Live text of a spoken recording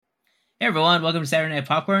Hey everyone, welcome to Saturday Night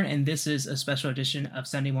Popcorn, and this is a special edition of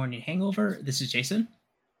Sunday Morning Hangover. This is Jason.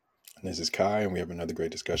 And this is Kai, and we have another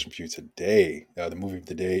great discussion for you today. The movie of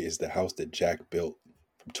the day is The House That Jack Built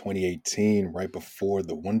from 2018, right before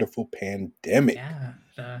the wonderful pandemic.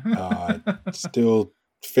 Yeah. Still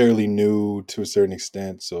fairly new to a certain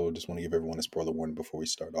extent, so just want to give everyone a spoiler warning before we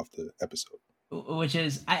start off the episode. Which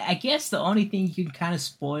is, I guess the only thing you can kind of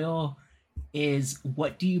spoil is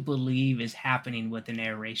what do you believe is happening with the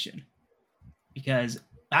narration? Because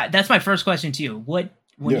that's my first question to you.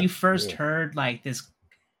 When you first heard like this,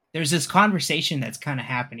 there's this conversation that's kind of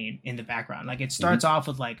happening in the background. Like it starts off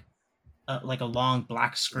with like a long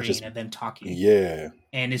black screen of them talking. Yeah.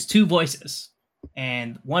 And it's two voices.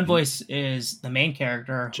 And one voice is the main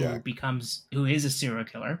character Jack, who is a serial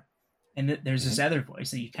killer. And there's this other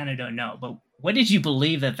voice that you kind of don't know. But what did you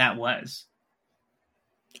believe that was?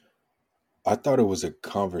 I thought it was a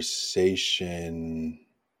conversation.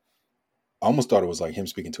 I almost thought it was like him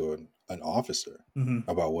speaking to an officer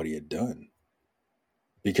about what he had done.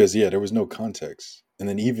 Because, there was no context. And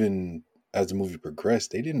then even as the movie progressed,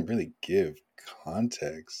 they didn't really give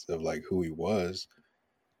context of like who he was.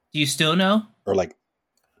 Do you still know? Or like...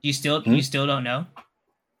 You still don't know?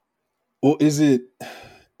 Well, is it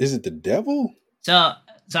the devil? So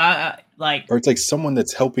like... Or it's like someone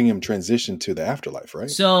that's helping him transition to the afterlife, right?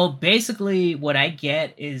 So basically what I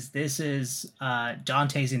get is this is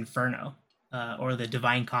Dante's Inferno. Or the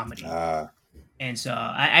Divine Comedy. And so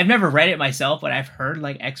I've never read it myself, but I've heard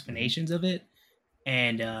like explanations of it.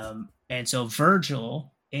 And so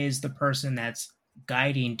Virgil is the person that's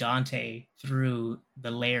guiding Dante through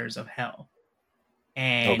the layers of hell.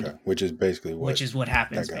 And which is basically what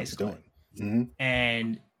happens that guy basically. Was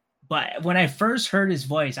doing. But when I first heard his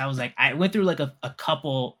voice, I was like, I went through like a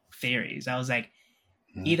couple theories. I was like,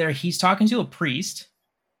 either he's talking to a priest,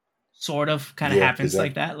 sort of kind of happens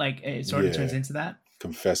like that. Like it sort of turns into that.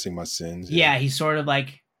 Confessing my sins. Yeah, he's sort of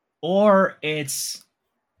like, or it's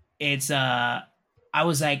I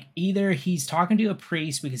was like, either he's talking to a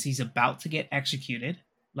priest because he's about to get executed,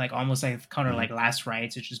 like almost like kind of like last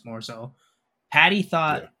rites, which is more so. Patty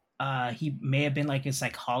thought he may have been like a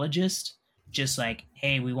psychologist, just like,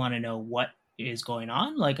 hey, we want to know what is going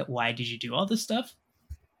on. Like, why did you do all this stuff?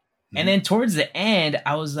 And then towards the end,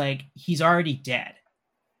 I was like, he's already dead.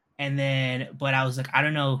 And then, but I was like, I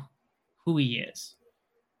don't know who he is,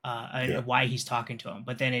 and why he's talking to him.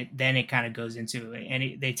 But then it kind of goes into it,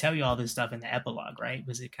 and they tell you all this stuff in the epilogue, right?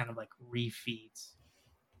 Because it kind of like refeeds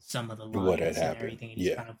some of the lines and everything, and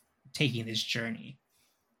he's kind of taking this journey.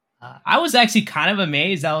 I was actually kind of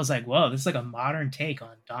amazed. I was like, whoa, this is like a modern take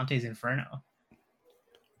on Dante's Inferno.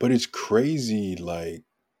 But it's crazy, like,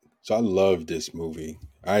 so I love this movie.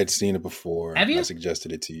 I had seen it before. Have you? I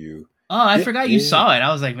suggested it to you. Oh, I forgot you saw it.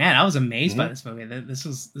 I was like, man, I was amazed by this movie. This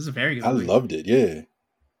is a very good movie. I loved it. Yeah.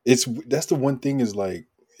 That's the one thing is like,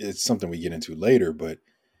 it's something we get into later, but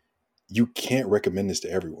you can't recommend this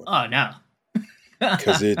to everyone. Oh, no.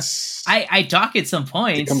 Because it's... I talk at some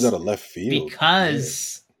points. It comes out of left field.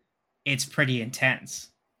 Because it's pretty intense.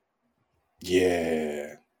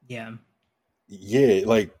 Yeah. Yeah. Yeah,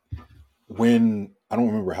 like when... I don't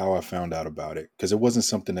remember how I found out about it because it wasn't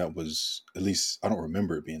something that was, at least I don't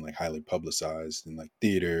remember it being like highly publicized in like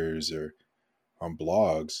theaters or on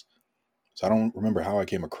blogs. So I don't remember how I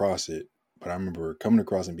came across it, but I remember coming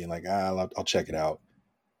across and being like, I'll check it out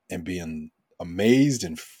and being amazed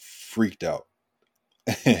and freaked out.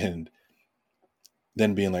 And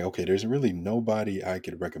then being like, okay, there's really nobody I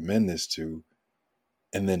could recommend this to.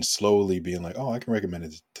 And then slowly being like, oh, I can recommend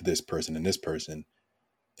it to this person and this person.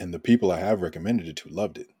 And the people I have recommended it to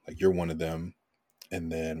loved it. Like you're one of them.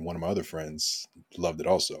 And then one of my other friends loved it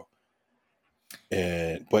also.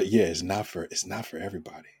 But yeah, it's not for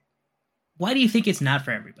everybody. Why do you think it's not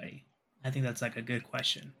for everybody? I think that's like a good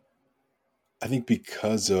question. I think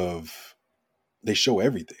because of they show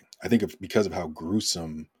everything. I think because of how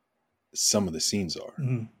gruesome some of the scenes are.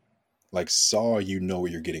 Mm-hmm. Like Saw, you know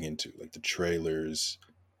what you're getting into. Like the trailers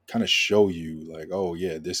kind of show you like, oh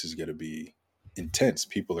yeah, this is going to be intense.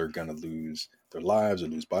 People are going to lose their lives or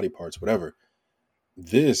lose body parts, whatever.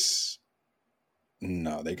 This,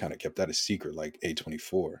 no, they kind of kept that a secret, like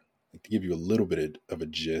A24. Like, to give you a little bit of a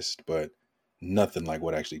gist, but nothing like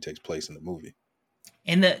what actually takes place in the movie.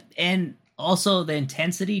 And also the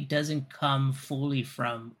intensity doesn't come fully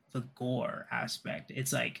from the gore aspect.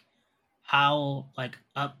 It's like how like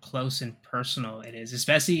up close and personal it is,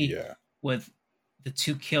 especially with the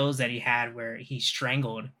two kills that he had where he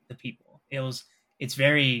strangled the people. It's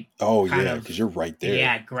very because you're right there.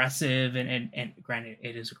 Yeah, aggressive and granted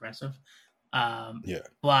it is aggressive.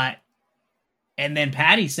 But and then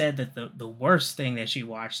Patty said that the worst thing that she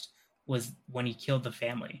watched was when he killed the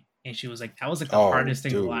family, and she was like, that was like the Oh, hardest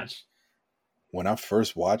thing to dude. watch. When I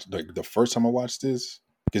first watched, like the first time I watched this,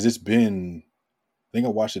 because it's been, I think I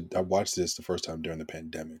watched it. I watched this the first time during the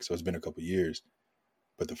pandemic, so it's been a couple years.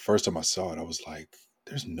 But the first time I saw it, I was like,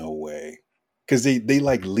 "There's no way," because they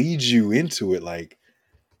like lead you into it. Like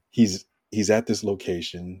he's at this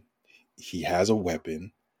location, he has a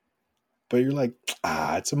weapon, but you're like,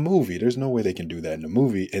 it's a movie. There's no way they can do that in a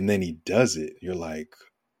movie. And then he does it. You're like,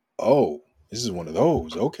 oh, this is one of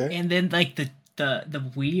those. Okay. And then like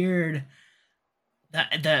the weird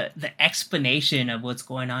the explanation of what's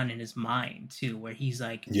going on in his mind too, where he's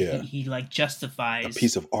like Yeah. he like A justifies,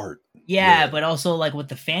 piece of art. yeah, Yeah. but also like with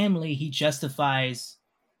the family, he justifies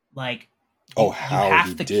like Oh, you how have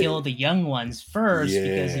he to did kill it. the young ones first,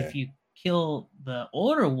 because Yeah. if you kill the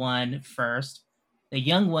older one first, the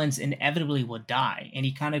young ones inevitably will die. And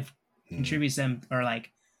he kind of contributes them, or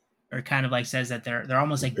like, or kind of like says that they're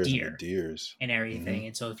almost like Compares them to deer deers. and everything.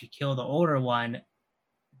 And so if you kill the older one,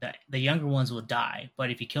 the younger ones will die. But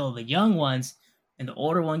if you kill the young ones and the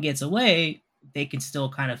older one gets away, they can still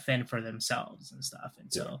kind of fend for themselves and stuff. And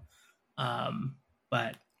Yeah. so,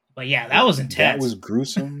 but yeah, that was intense. That was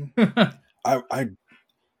gruesome. I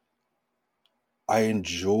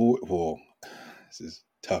enjoy. Well, this is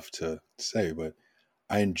tough to say, but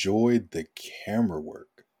I enjoyed the camera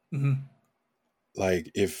work. Mm-hmm.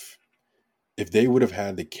 Like if they would have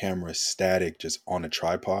had the camera static just on a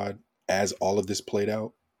tripod as all of this played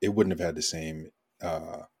out, it wouldn't have had the same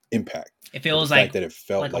impact. If it But was the like fact that it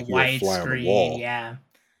felt like a you were a wide fly on the screen, wall. yeah.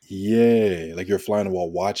 Yeah, like you're a fly on the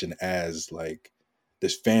wall watching as like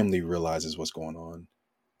this family realizes what's going on,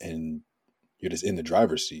 and you're just in the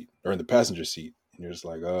driver's seat or in the passenger seat, and you're just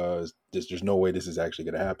like, there's no way this is actually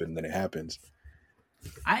going to happen. And then it happens.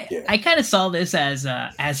 Yeah. I kind of saw this as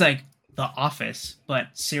like The Office, but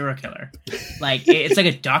serial killer. Like it's like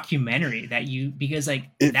a documentary that because like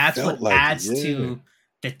It that's felt what like it, adds yeah. to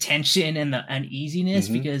the tension and the uneasiness.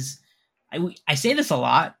 Mhm. Because I say this a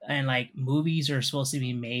lot, and like movies are supposed to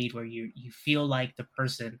be made where you feel like the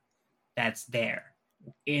person that's there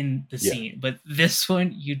in the Yeah. scene, but this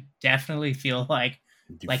one you definitely feel like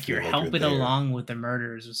feel you're helping there. along with the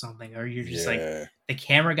murders or something, or you're just like Yeah. the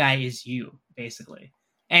camera guy is you basically.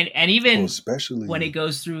 And even especially when it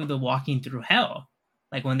goes through the walking through hell,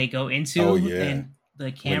 like when they go into Oh, yeah. and the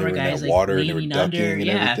when they camera were in guy's that like water and they were leaning ducking under, and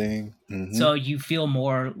yeah. everything. Mhm. So you feel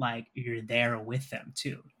more like you're there with them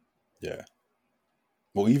too. Yeah.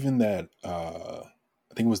 Well, even that, I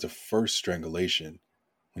think it was the first strangulation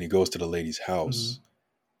when he goes to the lady's house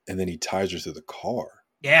and then he ties her to the car.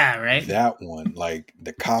 Yeah, right. That one, like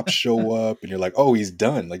the cops show up and you're like, oh, he's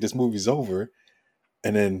done. Like this movie's over.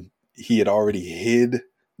 And then he had already hid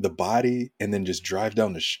the body and then just drive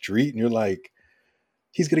down the street. And you're like,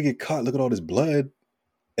 he's going to get caught. Look at all this blood.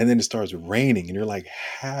 And then it starts raining. And you're like,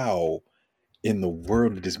 how in the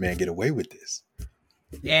world did this man get away with this?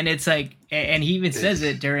 And it's like, and he even says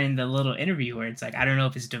it during the little interview where it's like, I don't know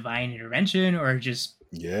if it's divine intervention or just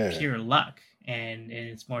pure luck. And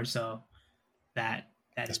it's more so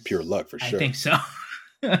that's pure luck for sure. I think so.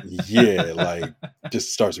 Yeah, like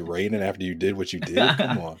just starts raining after you did what you did.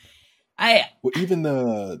 Come on. Well, even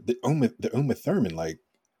the Uma Thurman, like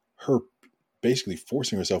her basically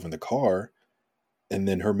forcing herself in the car, and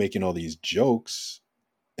then her making all these jokes,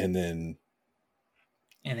 and then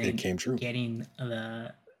it came true. Getting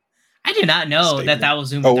I did not know that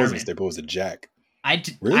was Uma Thurman. It wasn't a staple. It was a jack.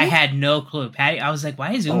 Really? I had no clue. Patty, I was like,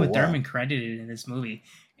 why is Uma Thurman credited in this movie?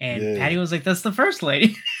 And Patty was like, that's the first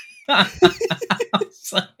lady. I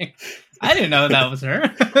was like, I didn't know that was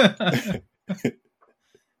her.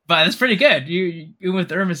 But it's pretty good. Uma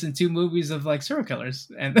Thurman's in 2 movies of like serial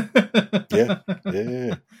killers, and yeah.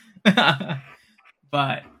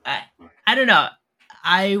 But I don't know.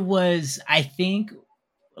 I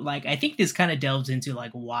think this kind of delves into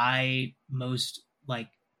like why most like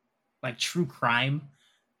true crime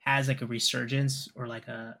has like a resurgence, or like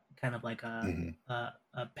a kind of like a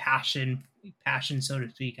passion, so to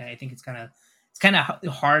speak. I think it's kind of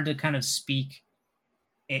hard to kind of speak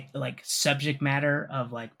it like subject matter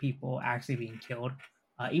of like people actually being killed,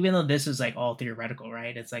 even though this is like all theoretical,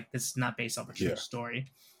 right? It's like this is not based off a true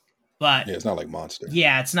story, but it's not like Monster.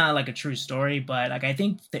 Yeah, it's not like a true story, but like I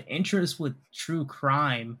think the interest with true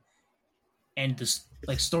crime and this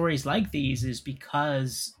like stories like these is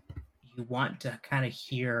because you want to kind of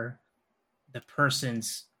hear the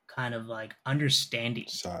person's kind of like understanding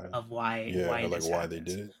of why they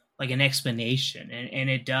did it, like an explanation, and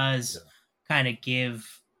it does kind of give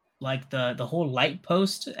like the whole light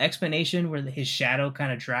post explanation where his shadow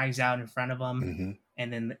kind of drags out in front of him,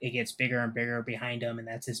 and then it gets bigger and bigger behind him, and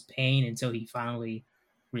that's his pain until he finally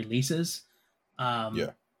releases.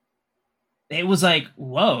 Yeah. It was like,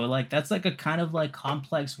 whoa, like that's like a kind of like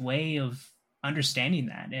complex way of understanding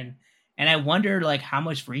that. And I wonder like how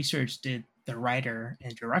much research did the writer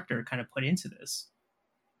and director kind of put into this.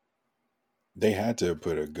 They had to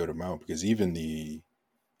put a good amount because even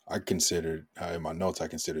I considered, in my notes, I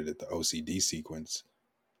considered it the OCD sequence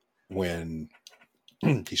when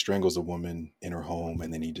he strangles a woman in her home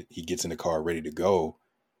and then he gets in the car ready to go.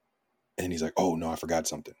 And he's like, oh no, I forgot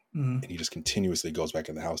something. Mm-hmm. And he just continuously goes back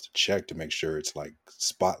in the house to check to make sure it's like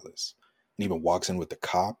spotless. And even walks in with the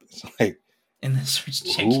cop. It's like, And then starts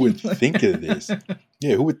checking. who would think of this?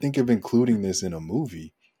 Yeah, who would think of including this in a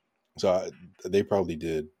movie? So they probably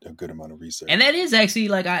did a good amount of research. And that is actually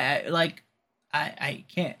like I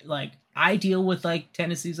can't like I deal with like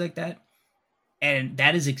tendencies like that, and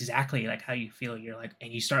that is exactly like how you feel. You're like,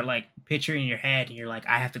 and you start like picturing in your head, and you're like,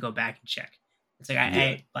 I have to go back and check. It's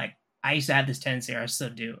like I used to have this tendency, or I still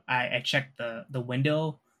do. I check the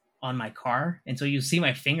window on my car, and so you see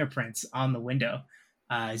my fingerprints on the window.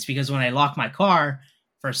 It's because when I lock my car,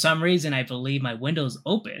 for some reason, I believe my window's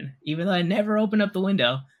open, even though I never open up the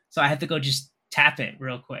window. So I have to go just tap it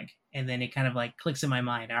real quick. And then it kind of like clicks in my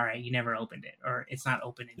mind. All right, you never opened it, or it's not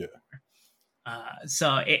open anymore. Yeah.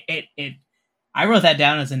 So I wrote that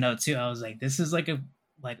down as a note too. I was like, this is like a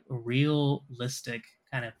realistic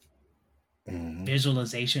kind of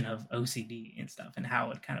visualization of OCD and stuff and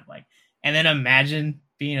how it kind of like, and then imagine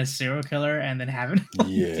being a serial killer and then having to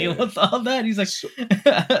deal with all that. He's like,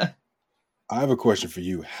 I have a question for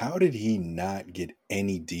you. How did he not get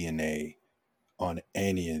any DNA on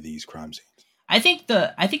any of these crime scenes? I think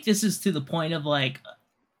this is to the point of like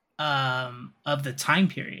of the time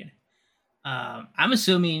period. I'm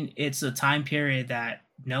assuming it's a time period that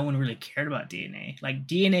no one really cared about DNA. Like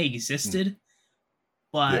DNA existed,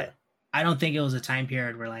 but I don't think it was a time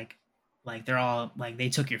period where like they're all like they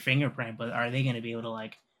took your fingerprint, but are they going to be able to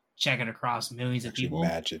like check it across millions of people?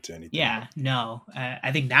 Match it to anything? Yeah, no.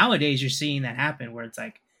 I think nowadays you're seeing that happen where it's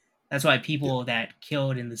like that's why people that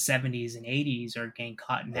killed in the 70s and 80s are getting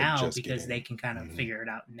caught now because they can kind of figure it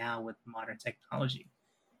out now with modern technology.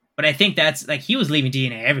 But I think that's like he was leaving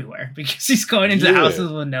DNA everywhere because he's going into houses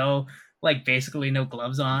with basically no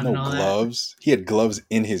gloves on. No gloves. He had gloves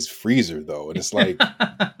in his freezer though, and it's like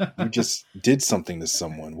you just did something to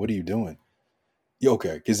someone. What are you doing? Yeah,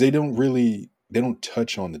 okay, because they don't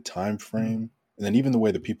touch on the time frame, and then even the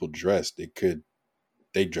way the people dressed,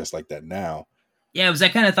 they dress like that now. Yeah, it was. I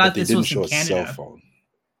kind of thought this was in Canada. Cell phone.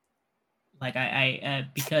 Like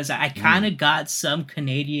because I kind of got some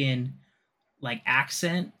Canadian like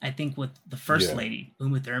accent. I think with the first lady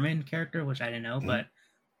Uma Thurman character, which I didn't know, but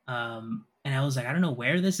and I was like, I don't know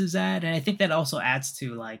where this is at, and I think that also adds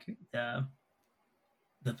to like the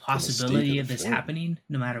possibility of this happening,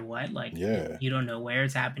 no matter what. Like, you don't know where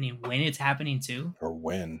it's happening, when it's happening too, or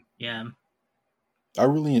when. Yeah, I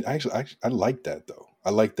like that though. I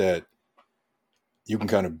like that. You can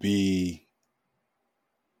kind of be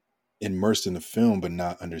immersed in the film, but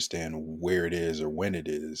not understand where it is or when it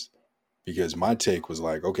is. Because my take was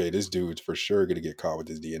like, okay, this dude's for sure going to get caught with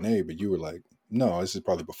his DNA. But you were like, no, this is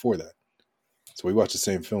probably before that. So we watched the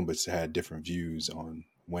same film, but had different views on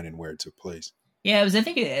when and where it took place. Yeah, I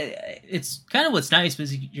think it's kind of what's nice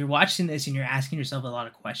because you're watching this and you're asking yourself a lot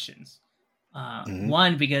of questions.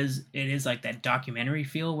 One, because it is like that documentary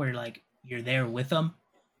feel where like you're there with them.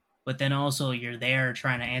 But then also you're there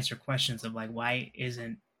trying to answer questions of like, why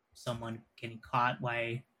isn't someone getting caught?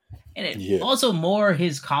 Why? And it also more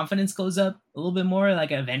his confidence goes up a little bit more.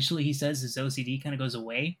 Like eventually he says his OCD kind of goes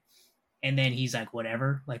away. And then he's like,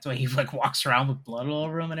 whatever. Like, so he like walks around with blood all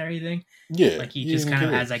over him and everything. Yeah. Like he just kind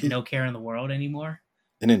of has like no care in the world anymore.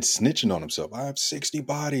 And then snitching on himself. I have 60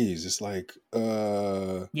 bodies. It's like,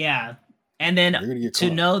 yeah. And then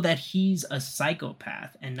to know that he's a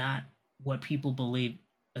psychopath and not what people believe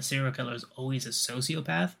a serial killer is always a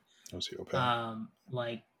sociopath.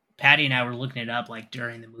 Like Patty and I were looking it up like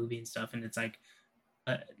during the movie and stuff, and it's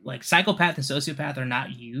like psychopath and sociopath are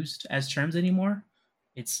not used as terms anymore.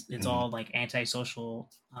 It's all like antisocial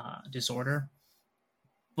disorder.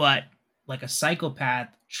 But like a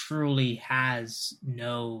psychopath truly has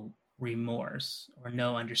no remorse or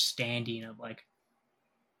no understanding of like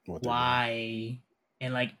why,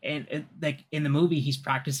 and like in the movie he's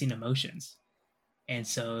practicing emotions. And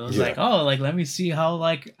so it was like, oh, like, let me see how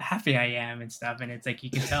like happy I am and stuff. And it's like, you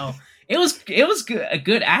can tell it was a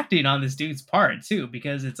good acting on this dude's part too,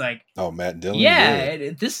 because it's like, oh, Matt Dillon.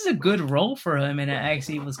 Yeah, this is a good role for him. And it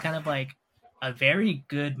actually was kind of like a very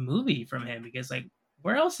good movie from him because like,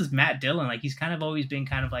 where else is Matt Dillon? Like, he's kind of always been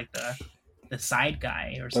kind of like the side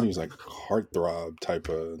guy or something. He was like heartthrob type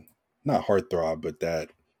of, not heartthrob, but that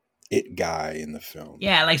it guy in the film.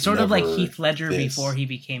 Yeah, like sort of like Never Heath Ledger this. before he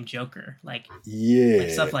became Joker. Like Yeah.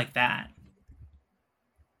 stuff like that.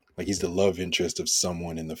 Like he's the love interest of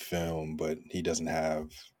someone in the film, but he's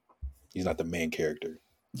not the main character.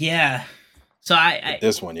 Yeah. So But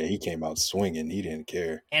this one, yeah, he came out swinging. He didn't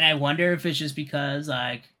care. And I wonder if it's just because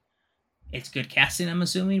like it's good casting, I'm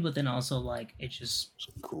assuming, but then also like it's just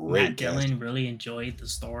great. Matt Dillon really enjoyed the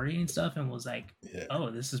story and stuff and was like,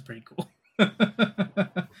 oh, this is pretty cool.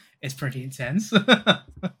 It's pretty intense.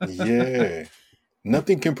 Yeah.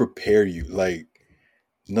 Nothing can prepare you. Like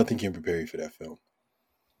nothing can prepare you for that film.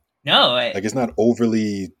 No. Like it's not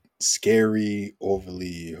overly scary,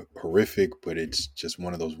 overly horrific, but it's just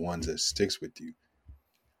one of those ones that sticks with you.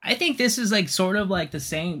 I think this is like sort of like the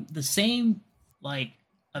same like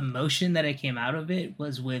emotion that I came out of it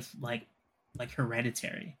was with like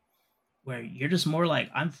Hereditary, where you're just more like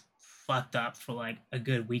I'm fucked up for like a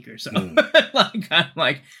good week or so. like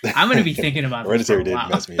I'm gonna be thinking about Hereditary this for a while.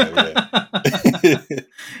 didn't mess me up. Yeah.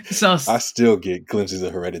 So I still get glimpses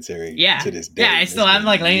of Hereditary to this day. Yeah, I'm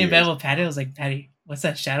like laying in bed with Patty. I was like, Patty, what's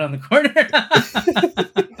that shadow in the corner?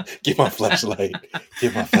 Get my flashlight.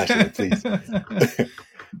 Get my flashlight, please.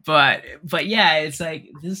 But yeah, it's like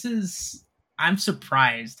I'm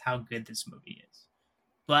surprised how good this movie is.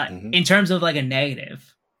 But in terms of like a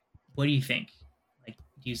negative, what do you think? Like,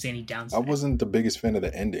 do you see any downside? I wasn't the biggest fan of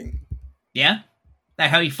the ending. Yeah?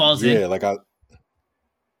 Like how he falls in?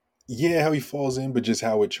 Yeah, how he falls in, but just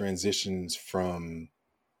how it transitions from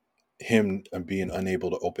him being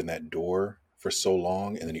unable to open that door for so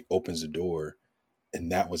long, and then he opens the door,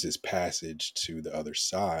 and that was his passage to the other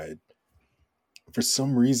side. For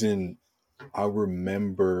some reason, I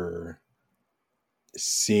remember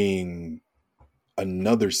seeing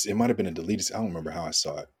it might have been a deleted scene. I don't remember how I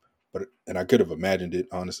saw it, and I could have imagined it,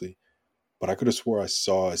 honestly, but I could have swore I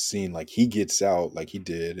saw a scene like he gets out like he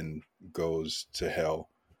did and goes to hell,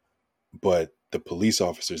 but the police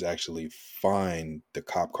officers actually find the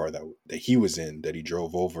cop car that he was in, that he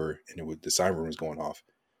drove over, and the siren was going off,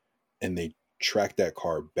 and they track that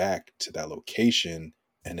car back to that location,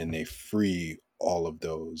 and then they free all of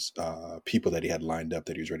those people that he had lined up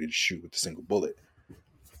that he was ready to shoot with a single bullet.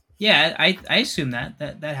 Yeah, I assume that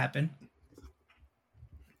happened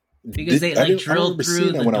because they like drilled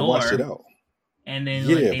through the door. I watched it out, and then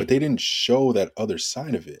but they didn't show that other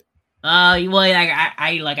side of it. Well,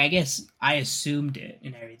 I guess I assumed it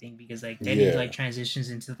and everything because like then he like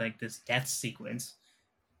transitions into like this death sequence,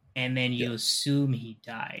 and then you assume he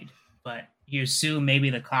died, but you assume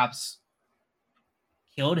maybe the cops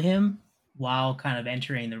killed him while kind of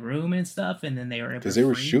entering the room and stuff, and then they were able because they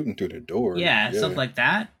were shooting through the door, stuff like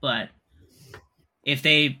that. But if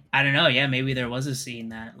they, I don't know, maybe there was a scene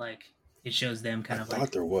that like it shows them kind of. I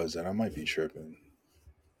thought there was, and I might be tripping.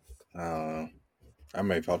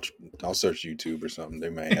 I'll search YouTube or something. They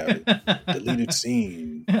may have it. Deleted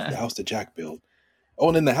scene. The house that Jack built. Oh,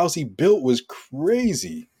 and then the house he built was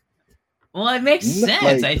crazy. Well, it makes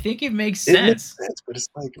sense. I think it makes sense. It makes sense, but it's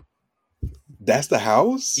like, that's the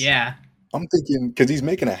house? Yeah. I'm thinking, because he's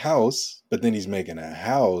making a house, but then he's making a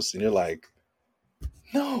house, and you're like,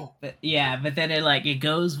 no. But then it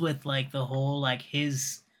goes with like the whole like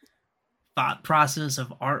his thought process of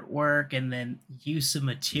artwork and then use of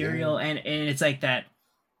material, and it's like that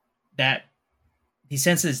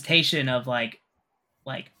desensitization of like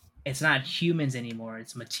it's not humans anymore,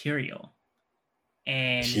 it's material.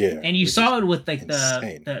 And you saw it with like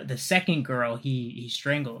the second girl he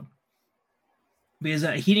strangled, because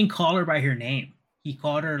he didn't call her by her name. He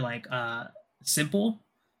called her like Simple.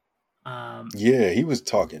 He was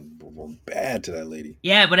talking bad to that lady.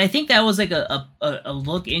 Yeah, but I think that was like a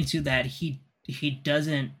look into that he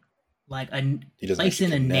doesn't like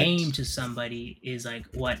placing a name to somebody is like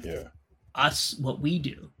what we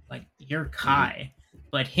do. Like you're Kai,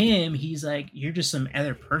 but he's like you're just some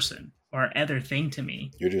other person or other thing to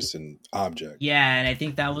me. You're just an object. Yeah, and I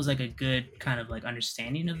think that was like a good kind of like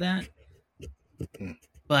understanding of that.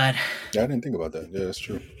 But I didn't think about that. Yeah, that's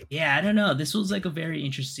true. Yeah, I don't know. This was like a very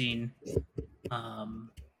interesting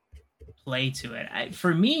play to it.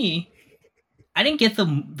 For me, I didn't get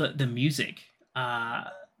the music.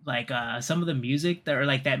 Some of the music that are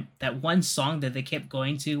like that one song that they kept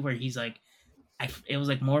going to where he's like, it was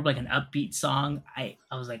like more of like an upbeat song. I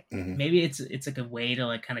was like, maybe it's like a way to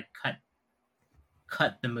like kind of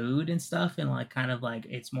cut the mood and stuff, and like kind of like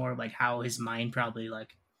it's more of like how his mind probably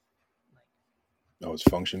like it's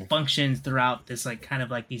functions throughout this like kind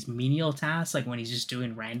of like these menial tasks, like when he's just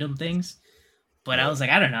doing random things. But I was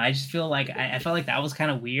like, I don't know, I just feel like I felt like that was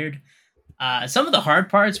kind of weird. Some of the hard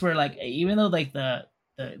parts were like, even though like the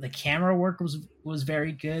camera work was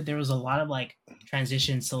very good, there was a lot of like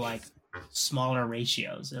transitions to like smaller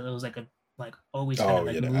ratios. It was like a like always kind of Oh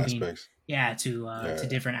like yeah, the moving, aspects. yeah, to Yeah,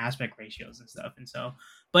 different aspect ratios and stuff. And so,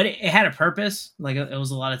 but it had a purpose. Like it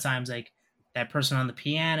was a lot of times like that person on the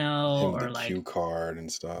piano him with or the like cue card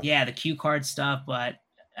and stuff. yeah, the cue card stuff. But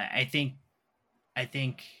I think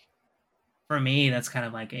for me that's kind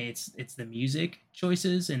of like it's the music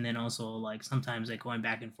choices, and then also like sometimes like going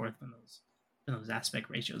back and forth from those aspect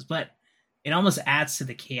ratios. But it almost adds to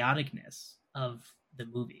the chaoticness of the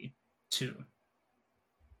movie too.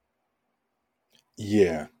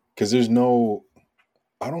 Yeah, because there's no,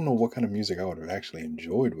 I don't know what kind of music I would have actually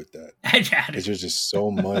enjoyed with that. I'd had Because it. there's just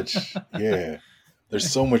so much. Yeah,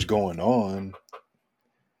 there's so much going on.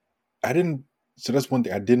 I didn't. So that's one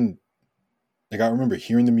thing I didn't like. I remember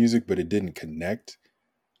hearing the music, but it didn't connect.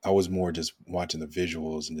 I was more just watching the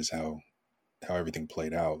visuals and just how everything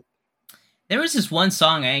played out. There was this one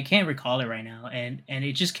song, I can't recall it right now, and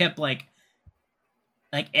it just kept like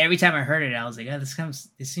every time I heard it, I was like, oh,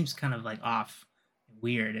 this seems kind of like off,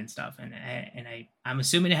 weird and stuff. I'm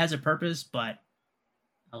assuming it has a purpose, but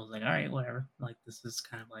I was like, all right, whatever. Like this is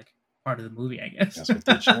kind of like part of the movie, I guess. That's what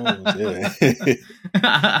they chose.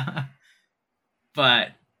 Yeah. But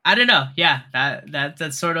I don't know. Yeah,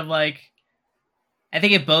 that's sort of like I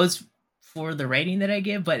think it bodes for the rating that I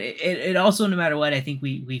give, but it also, no matter what, I think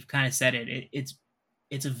we've kind of said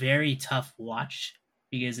it's a very tough watch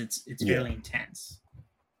because it's Yeah. fairly intense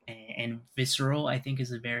and visceral. I think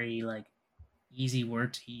is a very like easy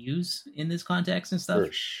word to use in this context and stuff.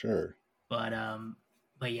 For sure. But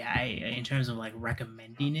yeah, in terms of like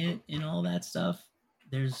recommending it and all that stuff,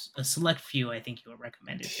 there's a select few I think you'll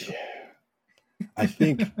recommend it to. Yeah. I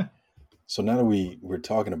think so. Now that we're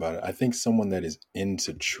talking about it, I think someone that is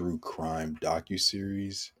into true crime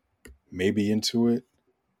docuseries may be into it,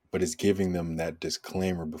 but it's giving them that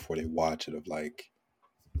disclaimer before they watch it of like,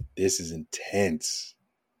 this is intense.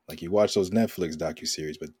 Like you watch those Netflix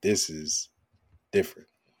docuseries, but this is different.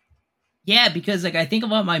 Yeah, because like I think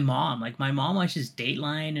about my mom. Like my mom watches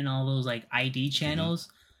Dateline and all those like ID channels,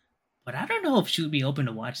 but I don't know if she would be open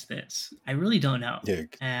to watch this. I really don't know. Yeah,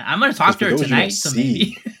 I'm gonna talk to her tonight, so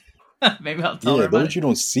maybe maybe I'll tell her about those it. you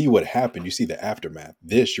don't see what happened. You see the aftermath.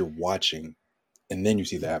 This you're watching, and then you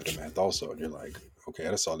see the aftermath also, and you're like, okay,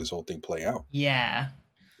 I just saw this whole thing play out. Yeah,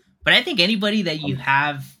 but I think anybody that you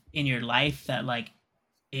have in your life that like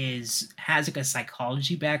has like a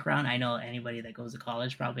psychology background. I know anybody that goes to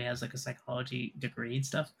college probably has like a psychology degree and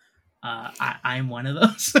stuff. I'm one of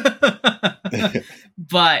those,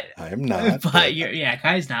 but I am not. But yeah,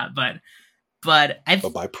 Kai's not. But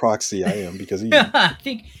by proxy, I am because of you. I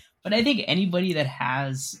think anybody that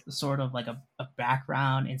has sort of like a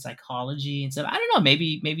background in psychology and stuff. I don't know.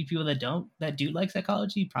 Maybe people that do like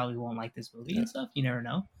psychology probably won't like this movie and stuff. You never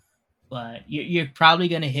know. But you're probably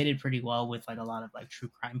gonna hit it pretty well with like a lot of like true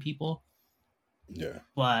crime people. Yeah.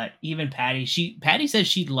 But even Patty said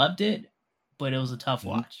she loved it, but it was a tough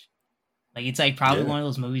watch. Like it's like probably one of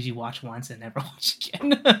those movies you watch once and never watch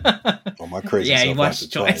again. Oh, my crazy! Yeah, you watched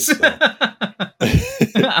it twice. So.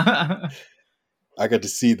 I got to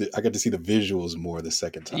see the visuals more the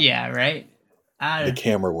second time. Yeah, right. The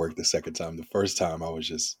camera work the second time. The first time I was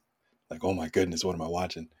just like, oh my goodness, what am I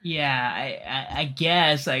watching? Yeah, I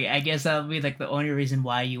guess that'll be like the only reason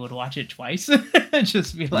why you would watch it twice.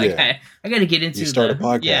 Just be like, hey, I got to get into. You start a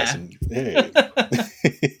podcast, and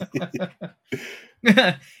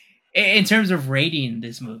hey. In terms of rating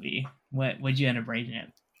this movie, what'd you end up rating it?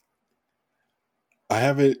 I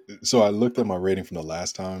have it. So I looked at my rating from the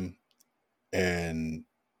last time, and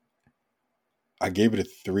I gave it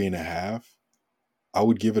a 3.5. I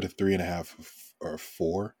would give it a 3.5 or a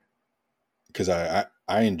 4. Because I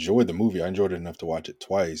enjoyed the movie. I enjoyed it enough to watch it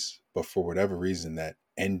twice. But for whatever reason, that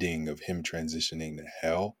ending of him transitioning to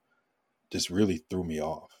hell just really threw me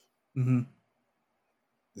off. Mm-hmm.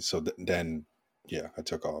 So then, yeah, I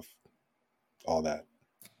took off all that.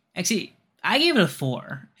 Actually, I gave it a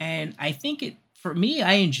 4. And I think for me,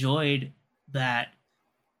 I enjoyed that.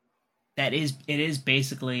 It is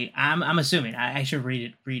basically, I'm assuming, I should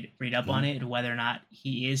read up on it, whether or not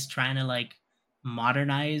he is trying to like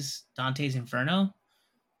modernize Dante's Inferno.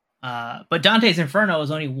 But Dante's Inferno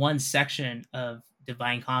is only one section of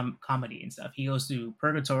Divine Comedy and stuff. He goes through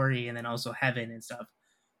Purgatory and then also Heaven and stuff.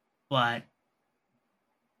 But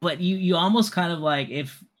you almost kind of like,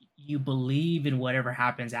 if you believe in whatever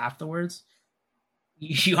happens afterwards,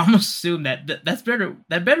 you almost assume that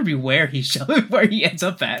better be where he ends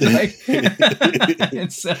up at. Like,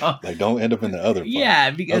 and so like don't end up in the other part, yeah,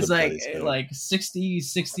 because place, like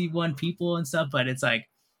 61 people and stuff, but it's like,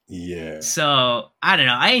 yeah. So I don't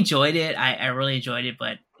know. I enjoyed it. I really enjoyed it,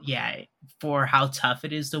 but yeah, for how tough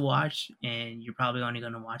it is to watch, and you're probably only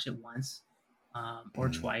going to watch it once or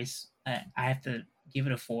Mm. twice. I have to give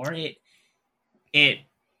it a 4. It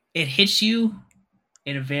it hits you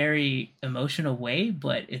in a very emotional way,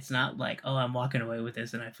 but it's not like, oh, I'm walking away with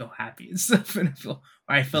this and I feel happy and stuff, and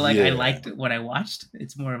I feel like I Yeah, liked what I watched.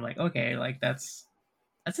 It's more of like, okay, like that's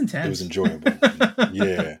it was intense. enjoyable.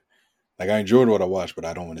 Yeah, like I enjoyed what I watched, but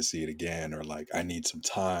I don't want to see it again, or like I need some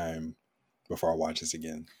time before I watch this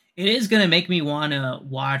again. It is gonna make me want to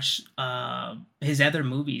watch his other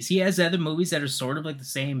movies. He has other movies that are sort of like the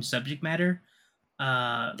same subject matter.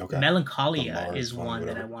 Okay, the Melancholia is Mars one, one that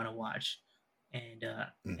I whatever. want to watch, and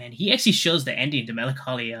Mm. he actually shows the ending to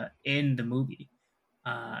Melancholia in the movie,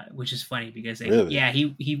 which is funny because Really? yeah,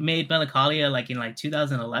 he made Melancholia like in like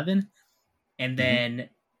 2011, and Hmm. then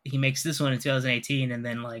he makes this one in 2018, and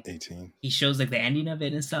then like 18. he shows like the ending of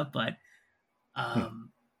it and stuff. But Hmm.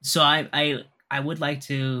 so I would like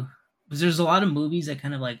to, because there's a lot of movies that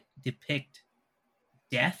kind of like depict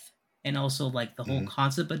death and also like the whole Hmm.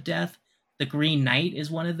 concept of death. The Green Knight is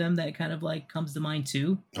one of them that kind of like comes to mind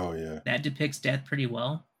too. Oh yeah. That depicts death pretty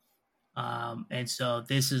well. And so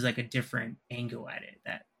this is like a different angle at it.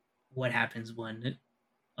 That what happens when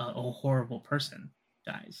a horrible person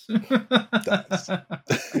dies. Dies.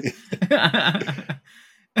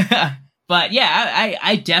 But yeah,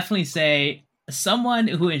 I definitely say someone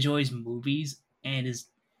who enjoys movies and is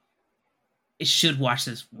it should watch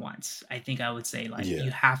this once. I think I would say like Yeah,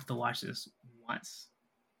 you have to watch this once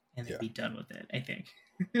and then yeah. be done with it. I think.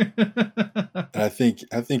 And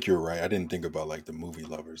I think you're right. I didn't think about like the movie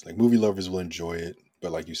lovers. Like movie lovers will enjoy it,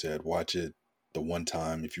 but like you said, watch it the one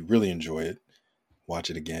time. If you really enjoy it, watch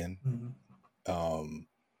it again. Mhm. Um,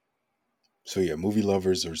 so yeah, movie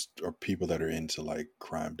lovers or people that are into like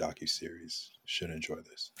crime docuseries should enjoy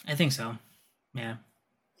this. I think so. Yeah,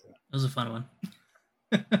 it was a fun one.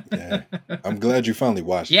 Yeah, I'm glad you finally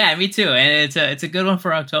watched it. Yeah, me too. And it's a good one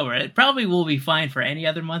for October. It probably will be fine for any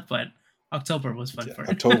other month, but October was fun Yeah, for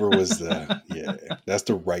October was that's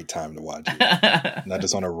the right time to watch it. it. Not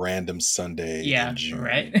just on a random Sunday Yeah, in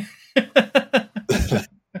right. June.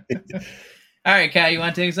 All right, Kat, you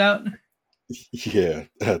want to take us out? Yeah,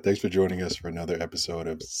 thanks for joining us for another episode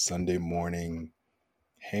of Sunday Morning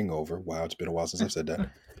Hangover. Wow, it's been a while since I've said that.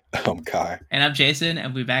 I'm Kai. And I'm Jason,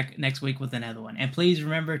 and we'll be back next week with another one. And please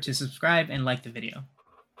remember to subscribe and like the video.